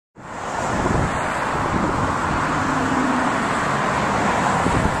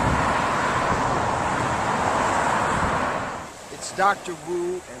Dr.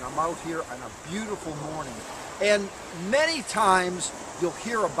 Wu, and I'm out here on a beautiful morning. And many times you'll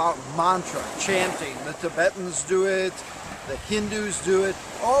hear about mantra, chanting. The Tibetans do it, the Hindus do it,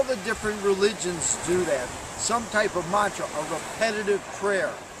 all the different religions do that. Some type of mantra, a repetitive prayer.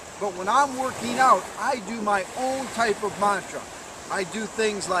 But when I'm working out, I do my own type of mantra. I do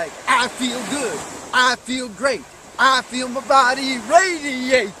things like, I feel good, I feel great, I feel my body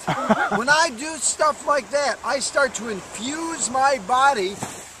radiate. When I do stuff like that, I start to infuse my body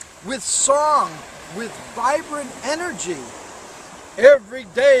with song, with vibrant energy. Every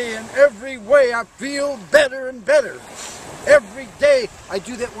day and every way I feel better and better. Every day I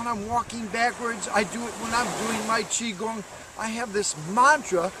do that when I'm walking backwards. I do it when I'm doing my Qigong. I have this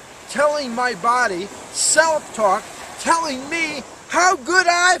mantra telling my body, self-talk, telling me how good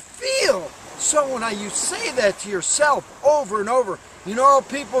I feel. So when you say that to yourself over and over, you know,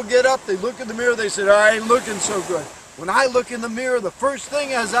 people get up, they look in the mirror, they say, I ain't looking so good. When I look in the mirror, the first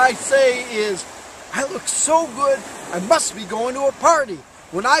thing as I say is, I look so good, I must be going to a party.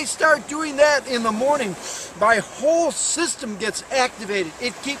 When I start doing that in the morning, my whole system gets activated.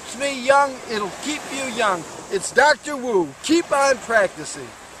 It keeps me young, it'll keep you young. It's Dr. Wu. Keep on practicing.